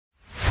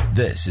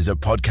This is a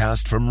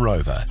podcast from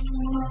Rover.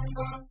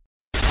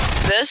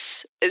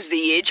 This is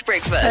The Edge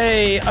Breakfast.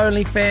 Hey,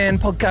 OnlyFan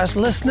podcast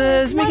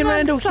listeners, Megan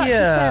Randall such here.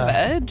 a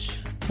savage.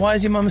 Why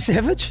is your mum a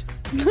savage?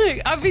 Look,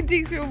 I've been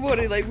texting all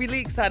morning, like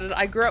really excited.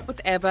 I grew up with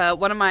ABBA.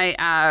 One of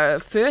my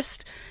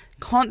first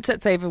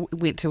concerts I ever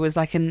went to was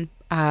like an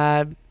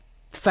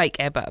fake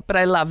ABBA, but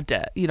I loved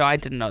it. You know, I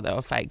didn't know they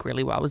were fake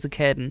really well. I was a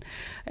kid, and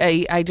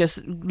I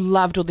just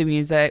loved all the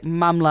music.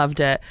 Mum loved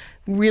it.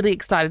 Really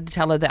excited to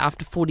tell her that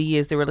after 40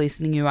 years they're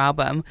releasing a new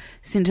album.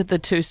 Sent her the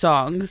 2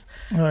 songs,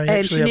 Oh,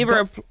 and she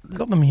never.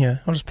 got them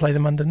here. I'll just play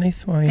them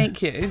underneath.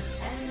 Thank you.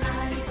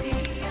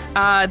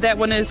 That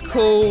one is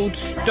called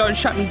Don't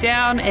Shut Me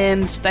Down,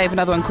 and they have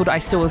another one called I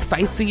Still Have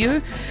Faith for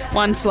You.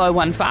 One slow,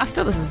 one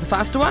faster. This is the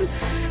faster one.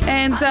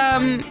 And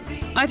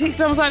I texted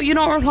her, I was like, you're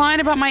not replying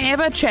about my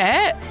ABBA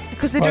chat?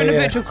 Because they're doing a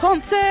virtual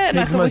concert, and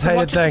Next I thought we most could hated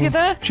watch it thing.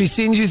 together. She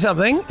sends you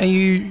something and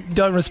you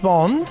don't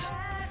respond.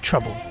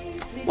 Trouble.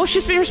 Well,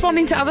 she's been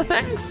responding to other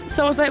things.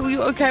 So I was like,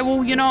 well, okay,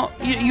 well,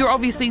 you're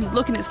obviously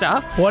looking at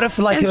stuff. What if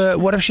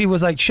And what if she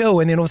was like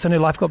chill and then all of a sudden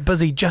her life got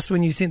busy just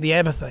when you sent the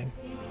ABBA thing?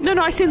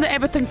 No, I sent the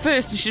ABBA thing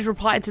first, and she's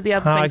replied to the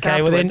other things Okay,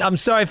 afterwards. well then I'm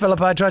sorry,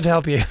 Philippa. I tried to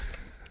help you.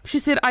 She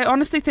said, I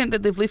honestly think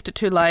that they've left it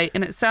too late,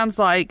 and it sounds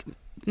like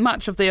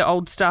much of their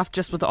old stuff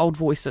just with old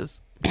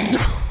voices.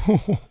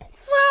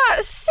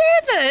 What?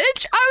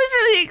 Savage? I was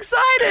really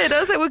excited. I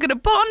was like, we're going to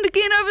bond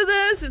again over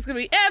this. It's going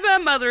to be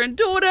ABBA, mother and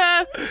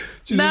daughter.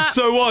 She's like,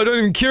 so what? I don't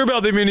even care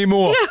about them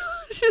anymore.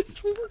 Yeah,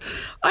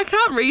 I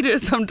can't read her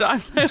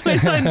sometimes. I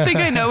think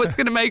I know what's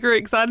going to make her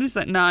excited. She's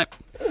like, no.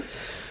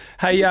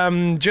 Hey,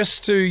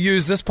 just to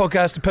use this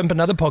podcast to pimp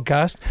another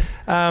podcast,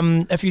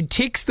 if you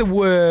text the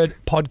word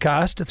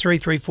podcast to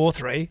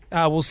 3343,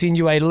 we'll send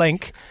you a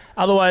link.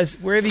 Otherwise,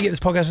 wherever you get this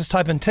podcast, just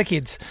type in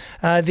Tickheads.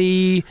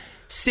 The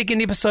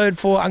second episode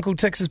for Uncle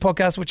Tix's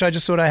podcast, which I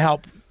just sort of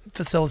help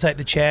facilitate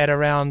the chat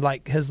around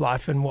like his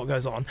life and what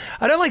goes on.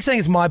 I don't like saying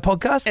it's my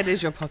podcast. It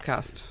is your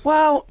podcast.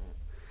 Well,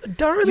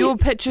 don't really. Your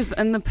picture's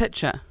in the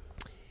picture.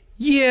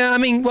 Yeah, I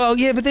mean, well,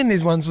 yeah, but then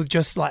there's ones with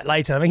just like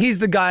later. I mean, he's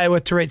the guy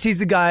with Tourette's. He's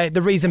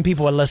the reason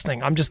people are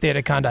listening. I'm just there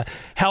to kind of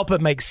help it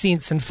make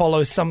sense and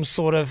follow some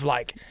sort of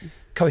like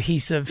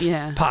cohesive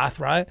path,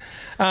 right?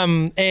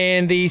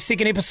 And the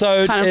second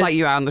episode kind of is, like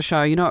you are on the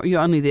show. You're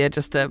only there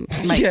just to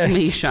make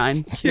me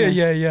shine.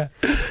 Yeah.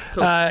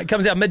 Cool. It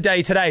comes out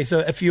midday today, so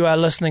if you are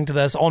listening to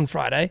this on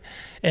Friday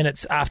and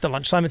it's after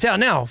lunchtime, it's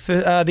out now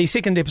for the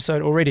second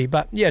episode already.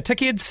 But yeah,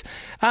 Tickheads.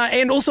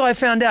 And also I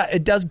found out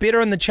it does better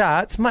in the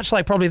charts, much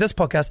like probably this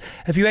podcast,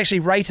 if you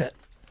actually rate it.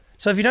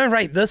 So if you don't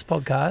rate this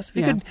podcast, if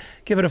you could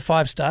give it a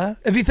 5-star.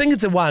 If you think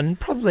it's a 1,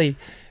 probably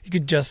you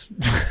could just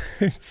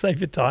save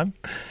your time.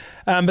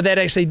 But that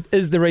actually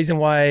is the reason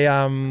why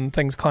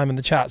things climb in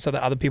the charts, so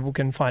that other people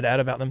can find out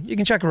about them. You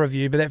can chuck a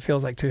review, but that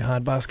feels like too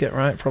hard basket,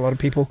 right, for a lot of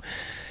people.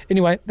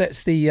 Anyway,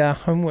 that's the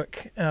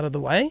homework out of the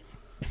way.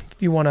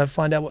 If you want to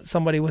find out what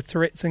somebody with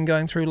Tourette's and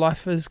going through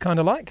life is kind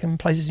of like, and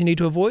places you need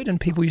to avoid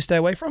and people you stay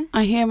away from.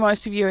 I hear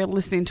most of you are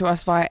listening to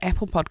us via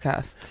Apple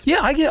Podcasts. Yeah,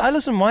 I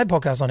listen to my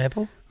podcast on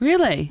Apple.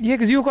 Really? Yeah,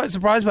 because you were quite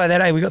surprised by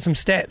that, eh? We got some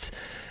stats.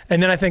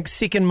 And then I think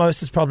second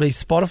most is probably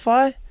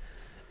Spotify.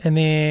 And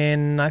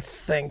then I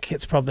think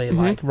it's probably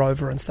like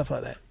Rover and stuff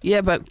like that. Yeah,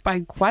 but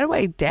by quite a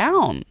way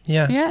down.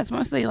 Yeah. Yeah, it's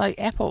mostly like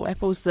Apple.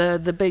 Apple's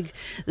the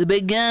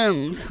big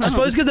guns. I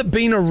suppose because it's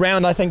been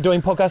around, I think,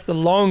 doing podcasts the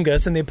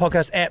longest in their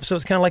podcast app. So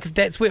it's kind of like if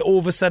that's where all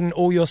of a sudden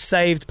all your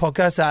saved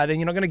podcasts are, then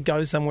you're not going to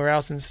go somewhere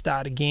else and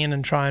start again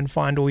and try and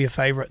find all your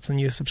favorites and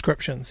your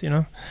subscriptions, you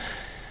know?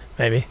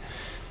 Maybe.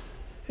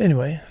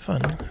 Anyway, fun.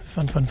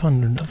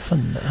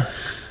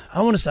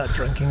 I want to start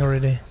drinking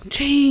already.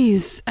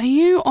 Jeez, are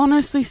you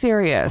honestly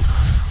serious?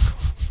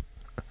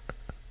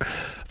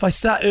 If I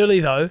start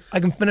early, though, I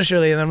can finish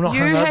early and then I'm not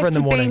hungover in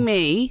the morning. You have to be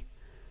me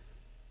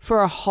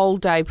for a whole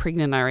day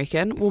pregnant, I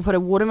reckon. We'll put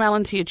a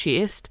watermelon to your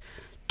chest,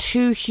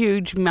 2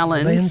 huge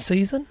melons. Are they in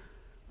season?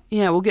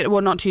 Yeah,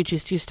 not to your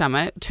chest, to your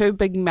stomach. 2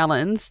 big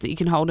melons that you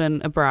can hold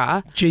in a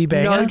bra.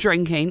 G-banger? No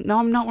drinking. No,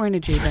 I'm not wearing a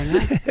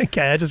G-banger.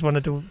 Okay, I just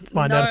wanted to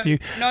find out if you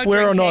no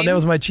were or not. drinking. That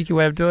was my cheeky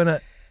way of doing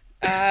it.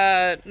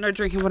 No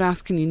drinking. What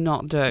else can you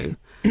not do?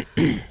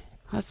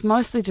 It's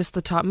mostly just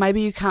the time.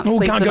 Maybe you can't Oh,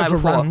 sleep can't the go night for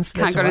before. runs.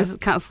 That's all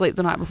right. Can't sleep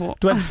the night before.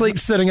 Do I have to sleep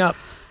sitting up?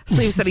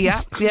 Sleep sitting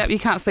up. Yep, you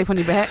can't sleep on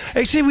your back.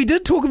 Actually, we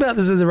did talk about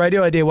this as a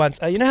radio idea once.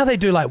 You know how they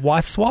do like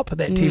Wife Swap,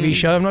 that TV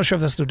show? I'm not sure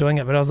if they're still doing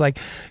it, but I was like,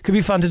 could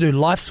be fun to do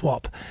Life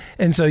Swap.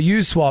 And so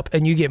you swap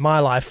and you get my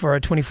life for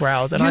 24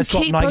 hours and You I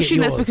swap keep and I get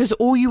pushing yours. this because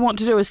all you want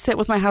to do is sit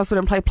with my husband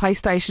and play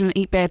PlayStation and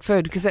eat bad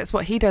food because that's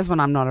what he does when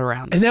I'm not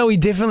around. And now we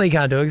definitely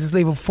can't do it because it's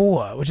level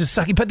 4, which is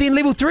sucky. But then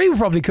level 3 we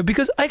probably could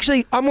because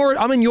actually I'm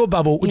in your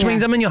bubble, which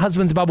means I'm in your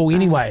husband's bubble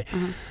anyway.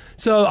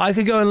 So I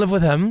could go and live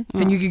with him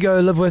and you could go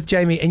live with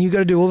Jamie and you got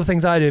to do all the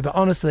things I do. But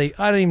honestly,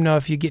 I don't even know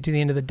if you get to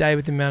the end of the day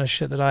with the amount of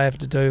shit that I have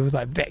to do with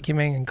like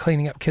vacuuming and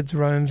cleaning up kids'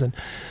 rooms and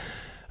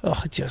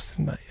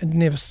mate, it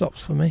never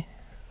stops for me.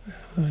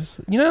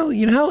 You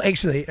know how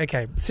actually,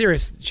 okay,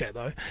 serious chat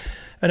though.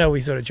 I know we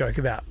sort of joke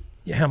about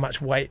how much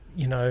weight,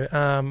 or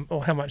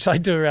how much I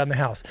do around the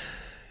house.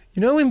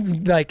 You know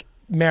when like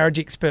marriage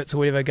experts or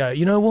whatever go,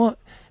 you know what?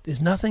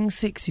 There's nothing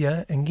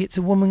sexier and gets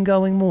a woman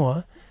going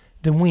more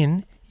than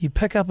when you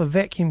pick up a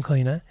vacuum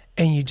cleaner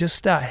and you just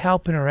start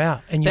helping her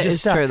out. And you That just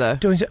is start true, though.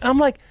 doing so. I'm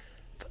like,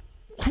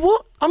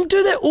 what? I'm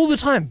doing that all the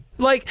time.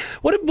 Like,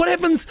 what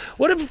happens?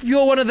 What if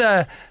you're one of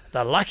the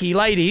lucky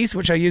ladies,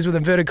 which I use with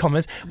inverted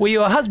commas, where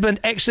your husband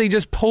actually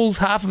just pulls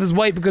half of his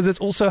weight because it's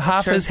also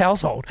half his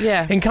household,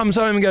 Yeah. and comes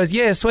home and goes,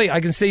 yeah, sweet, I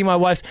can see my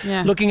wife's Yeah.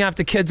 looking looking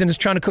after kids and is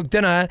trying to cook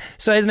dinner,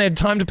 so hasn't had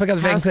time to pick up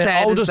the How vacuum cleaner.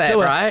 sad I'll is just that,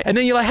 do it. right? And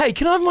then you're like, hey,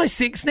 can I have my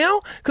sex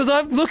now? Because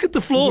I look at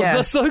the floors, Yeah.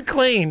 they're so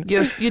clean.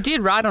 You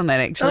did right on that,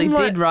 actually. I'm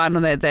like- Did right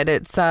on that.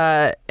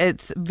 That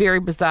it's very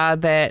bizarre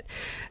that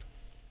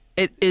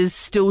it is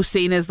still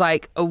seen as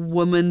like a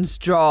woman's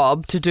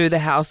job to do the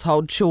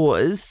household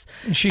chores,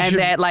 She and should-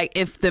 that like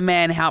if the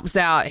man helps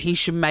out, he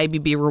should maybe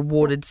be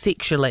rewarded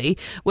sexually.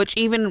 Which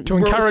even To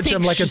encourage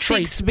him like a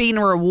treat. sex being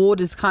a reward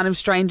is kind of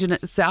strange in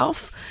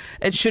itself.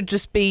 It should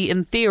just be,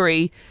 in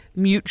theory,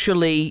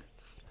 mutually.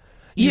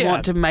 You Yeah.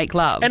 want to make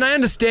love, And I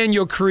understand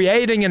you're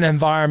creating an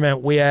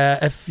environment where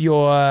if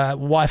your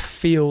wife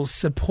feels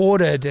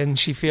supported and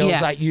she feels Yeah.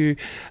 like you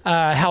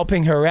are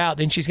helping her out,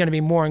 then she's going to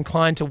be more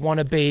inclined to want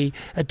to be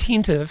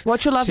attentive.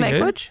 What's your love to you.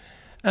 language?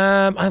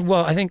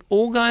 I think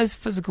all guys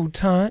physical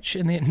touch,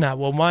 and then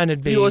mine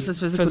would be Yours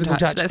is physical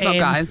touch. That's not and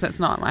guys. That's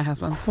not my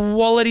husband.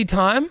 quality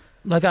time.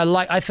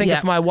 I think Yeah.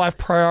 if my wife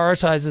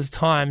prioritizes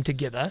time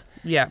together,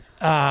 Yeah,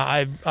 I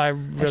really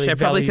actually, I probably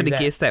value could have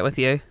that. guessed that with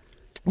you.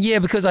 Yeah,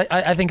 because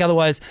I think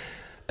otherwise,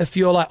 if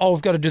you're like, oh,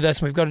 we've got to do this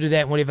and we've got to do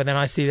that and whatever, then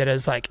I see that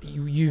as like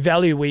you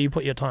value where you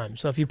put your time.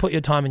 So if you put your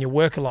time in your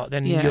work a lot,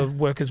 then Yeah. your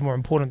work is more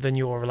important than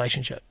your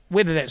relationship.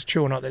 Whether that's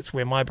true or not, that's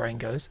where my brain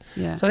goes.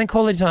 Yeah. So I think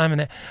quality time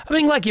and that. I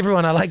mean, like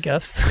everyone, I like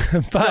gifts,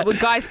 but Well,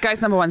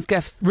 guys, number one's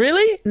gifts.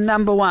 really,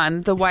 Number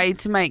one, the way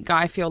to make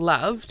Guy feel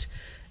loved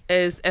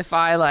is if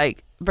I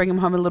like bring him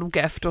home a little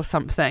gift or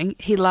something.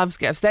 He loves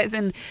gifts. That's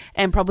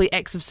and probably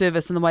acts of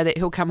service in the way that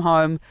he'll come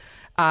home.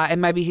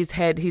 And maybe he's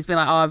been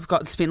like, oh, I've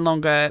got to spend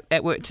longer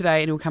at work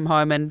today, and he'll come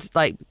home and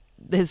like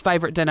his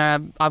favourite dinner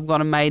I've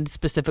got him made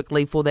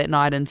specifically for that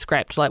night and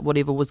scrapped like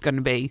whatever was going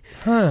to be,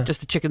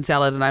 just a chicken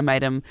salad, and I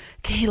made him.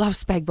 He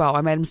loves spag bowl.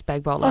 I made him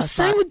spag bowl last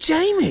same night. with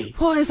Jamie.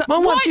 What is My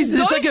what? one, she's- it's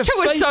Those like a two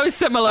are fa- so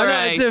similar. I know,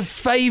 eh? it's her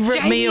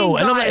favourite Jamie meal,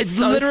 and I'm Guy like, is it's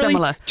so literally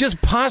similar.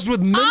 just passed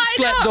with mint I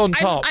slapped know. on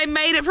top. I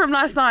made it from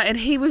last night, and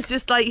he was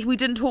just like, we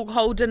didn't talk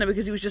whole dinner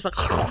because he was just like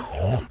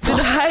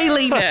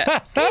inhaling it.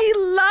 He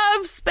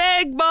loves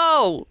spag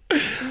bowl.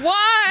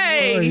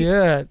 Why? Oh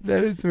yeah,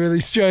 that is really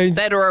strange.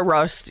 That or a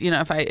roast,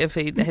 if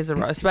he has a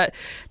roast. But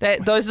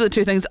those are the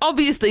two things.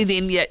 Obviously,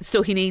 then,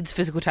 still he needs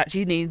physical touch.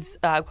 He needs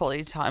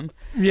quality time.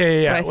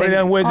 Yeah. But I Well,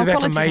 think- words of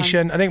quality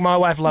affirmation. I think my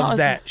wife loves Oh,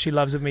 that. She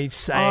loves me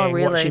saying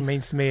really? what she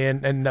means to me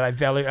and that I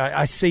value.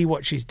 I see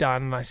what she's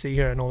done and I see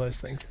her and all those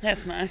things.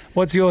 That's nice.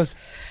 What's yours?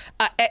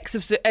 Acts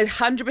of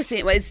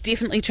 100%. Well, it's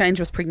definitely changed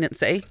with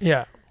pregnancy.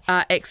 Yeah.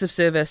 Acts of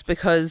service,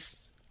 because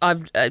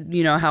I've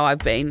you know how I've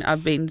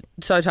been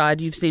so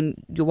tired. You've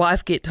seen your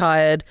wife get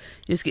tired.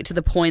 You just get to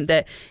the point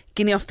that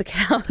getting off the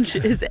couch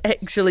is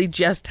actually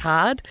just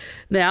hard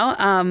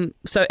now.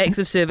 So acts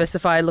of service,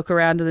 if I look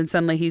around and then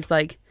suddenly he's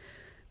like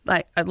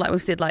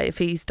we've said, like if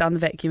he's done the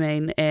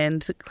vacuuming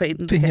and cleaned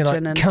the Then you're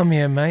kitchen like, and come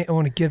here, mate. I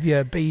want to give you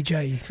a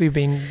BJ for you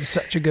being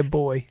such a good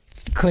boy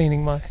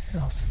cleaning my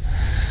house.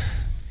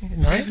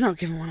 No? I've not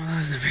given one of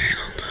those in a very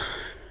long time.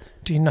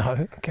 Do you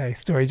know? Okay,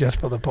 story just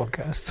for the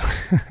podcast.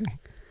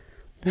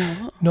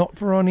 What? Not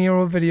for on air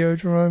or video,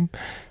 Jerome.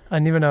 I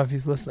never know if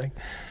he's listening.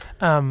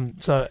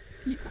 So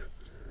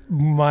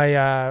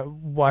my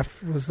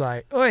wife was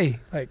like, "Oi,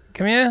 like,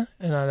 come here,"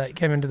 and I like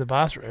came into the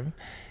bathroom,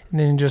 and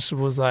then just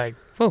was like,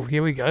 "Oh,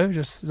 here we go,"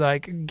 just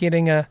like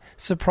getting a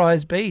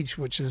surprise beach,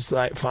 which is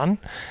like fun.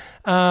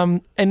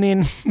 And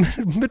then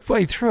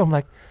midway through, I'm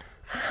like,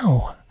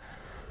 "Ow,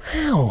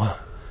 ow."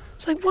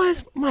 It's like, why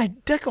is my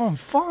dick on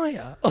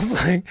fire? I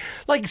was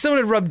like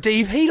someone had rubbed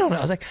deep heat on it. I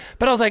was like,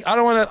 I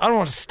don't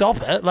want to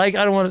stop it. Like,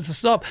 I don't want it to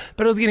stop.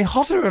 But it was getting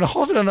hotter and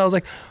hotter, and I was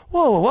like,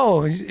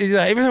 whoa. Is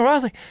everything all right? I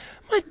was like,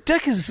 my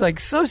dick is like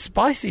so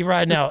spicy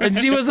right now. And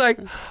she was like,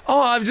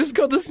 oh, I've just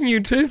got this new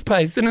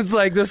toothpaste, and it's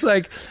like this,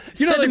 like,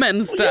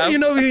 Cinnamon like, stuff. You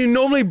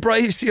normally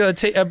brush your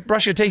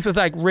teeth with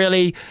like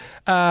really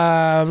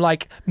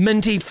like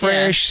minty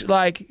fresh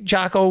like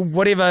charcoal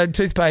whatever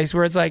toothpaste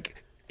where it's like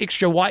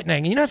extra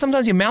whitening. And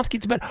sometimes your mouth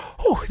gets a bit,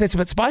 oh, that's a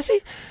bit spicy.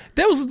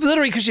 That was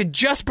literally because she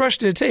just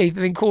brushed her teeth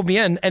and then called me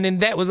in, and then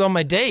that was on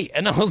my D.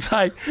 And I was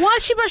like,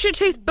 Why'd she brush her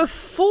teeth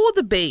before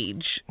the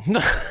beach?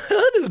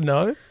 I don't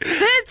know.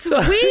 That's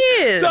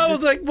weird. So I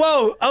was like,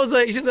 whoa. I was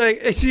like,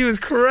 she was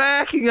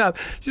cracking up.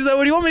 She's like,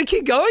 well, do you want me to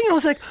keep going? I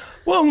was like,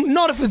 Well,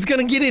 not if it's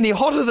going to get any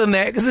hotter than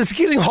that, because it's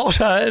getting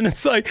hotter, and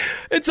it's like,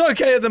 it's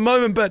okay at the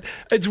moment, but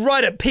it's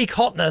right at peak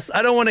hotness.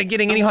 I don't want it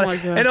getting any hotter. my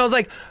God. And I was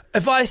like,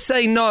 if I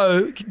say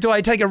no, do I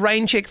take a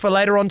rain check for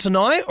later on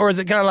tonight, or is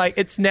it kind of like,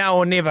 it's now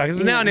or never? Because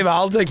it's now or never,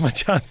 I'll take my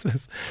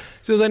chances.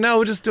 So I was like, no,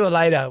 we'll just do it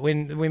later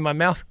when my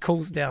mouth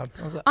cools down.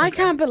 I was like, I okay.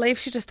 can't believe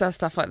she just does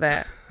stuff like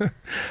that.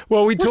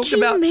 Well, we What talked do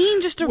you about.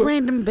 mean, just a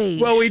random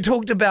beach? Well, we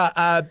talked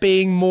about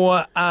being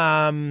more.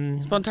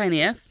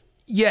 Spontaneous.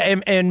 Yeah,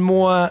 and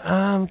more,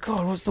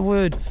 God, what's the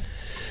word?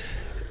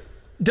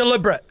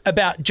 Deliberate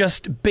about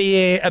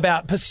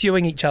about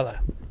pursuing each other.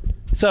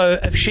 So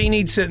if she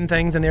needs certain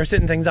things and there are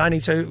certain things I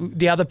need, so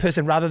the other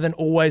person, rather than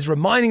always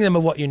reminding them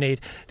of what you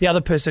need, the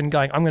other person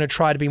going, I'm going to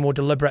try to be more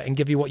deliberate and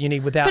give you what you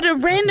need without. But a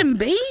random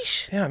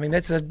beach? Yeah, I mean,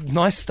 that's a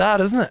nice start,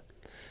 isn't it?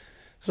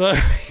 So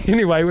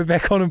anyway, we're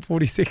back on in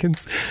 40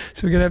 seconds.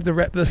 So we're going to have to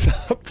wrap this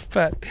up.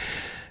 But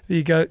there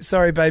you go.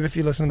 Sorry, babe, if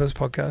you listen to this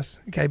podcast.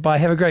 Okay, bye.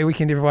 Have a great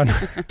weekend, everyone.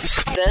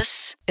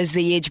 This is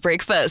the Edge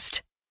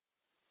Breakfast.